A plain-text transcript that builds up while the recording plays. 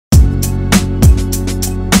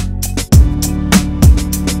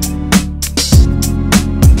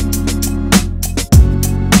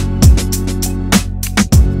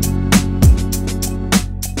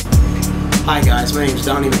Hi guys, my name is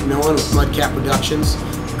Donnie McMillan with Mudcap Productions.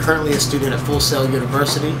 I'm currently a student at Full Sail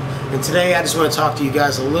University, and today I just want to talk to you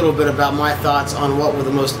guys a little bit about my thoughts on what were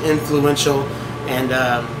the most influential and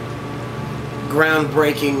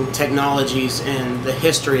groundbreaking technologies in the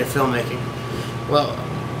history of filmmaking. Well,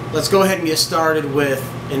 let's go ahead and get started with,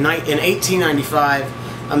 in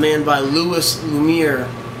 1895, a man by Louis Lumière.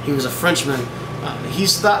 He was a Frenchman.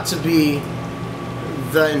 He's thought to be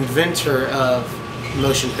the inventor of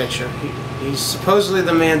motion picture. He's supposedly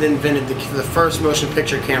the man that invented the first motion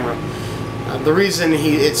picture camera. The reason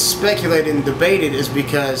it's speculated and debated is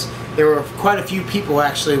because there were quite a few people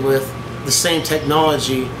actually with the same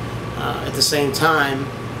technology at the same time.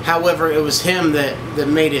 However, it was him that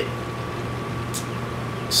made it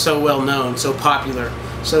so well known, so popular.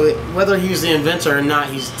 So whether he's the inventor or not,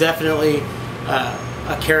 he's definitely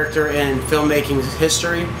a character in filmmaking's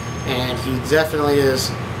history, and he definitely is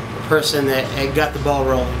a person that got the ball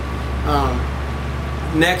rolling.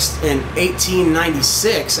 Next, in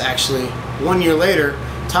 1896, actually, 1 year later,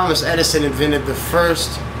 Thomas Edison invented the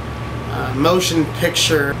first motion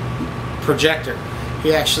picture projector.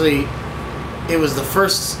 It was the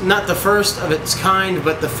first, not the first of its kind,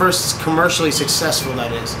 but the first commercially successful,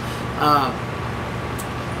 that is.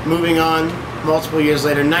 Moving on, multiple years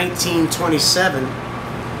later, 1927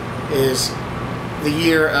 is the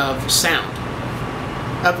year of sound.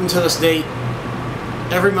 Up until this date,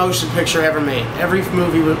 every motion picture ever made, every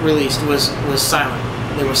movie released was silent.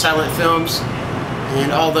 They were silent films,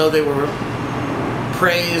 and although they were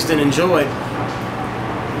praised and enjoyed,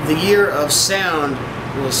 the year of sound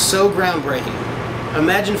was so groundbreaking.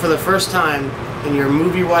 Imagine for the first time in your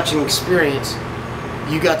movie watching experience,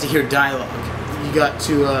 you got to hear dialogue. You got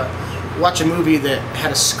to watch a movie that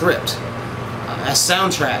had a script, a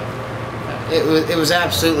soundtrack. It was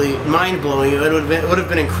absolutely mind-blowing. It would have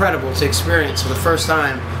been incredible to experience for the first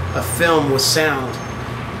time a film with sound.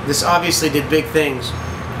 This obviously did big things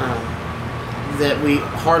that we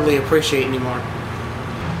hardly appreciate anymore.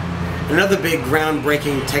 Another big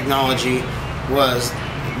groundbreaking technology was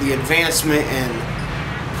the advancement in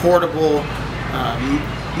portable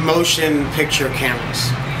motion picture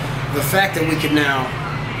cameras. The fact that we could now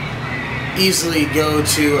easily go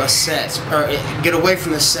to a set, or get away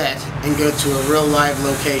from the set and go to a real live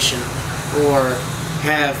location, or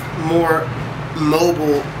have more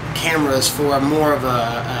mobile cameras for more of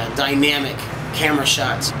a dynamic camera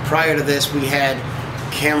shots. Prior to this, we had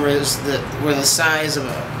cameras that were the size of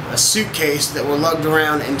a suitcase that were lugged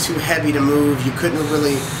around and too heavy to move. You couldn't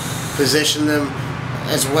really position them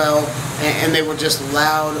as well, and they were just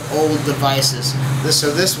loud old devices.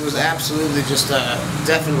 So this was absolutely just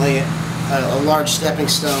definitely a large stepping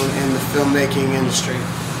stone in the filmmaking industry.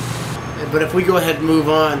 But if we go ahead and move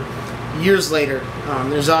on, years later,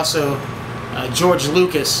 there's also George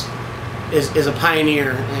Lucas is a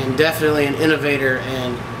pioneer and definitely an innovator,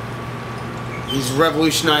 and he's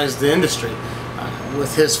revolutionized the industry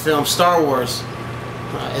with his film Star Wars.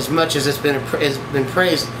 As much as it's been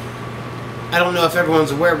praised, I don't know if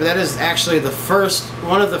everyone's aware, but that is actually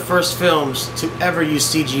one of the first films to ever use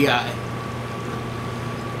CGI.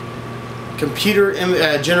 Computer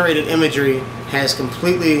generated imagery has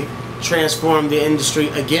completely transformed the industry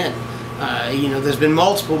again. You know, there's been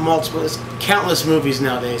countless movies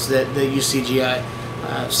nowadays that use CGI.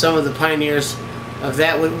 Some of the pioneers of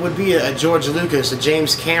that would be a George Lucas, a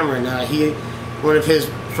James Cameron. One of his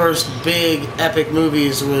first big epic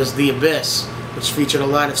movies was The Abyss, which featured a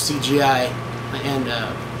lot of CGI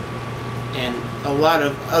and a lot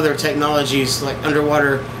of other technologies like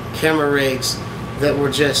underwater camera rigs that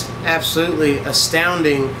were just absolutely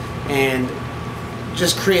astounding and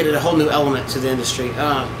just created a whole new element to the industry.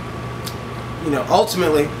 You know,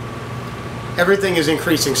 ultimately, everything is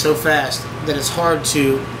increasing so fast that it's hard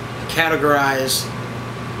to categorize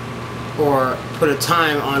or put a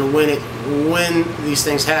time on when these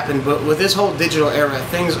things happen. But with this whole digital era,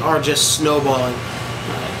 things are just snowballing.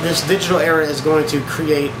 This digital era is going to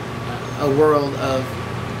create a world of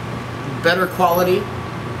better quality,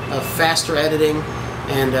 of faster editing,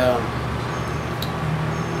 and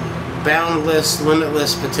boundless,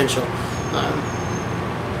 limitless potential.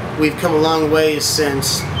 We've come a long way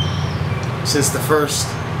since the first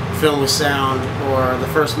film with sound or the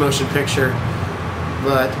first motion picture,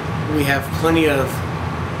 but we have plenty of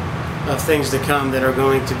things to come that are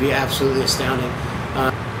going to be absolutely astounding.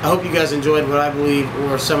 I hope you guys enjoyed what I believe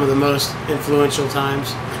were some of the most influential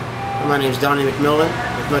times. My name is Donnie McMillan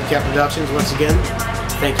with Mudcap Productions. Once again,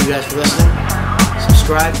 thank you guys for listening.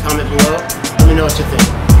 Subscribe, comment below, let me know what you think.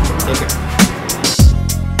 Take care.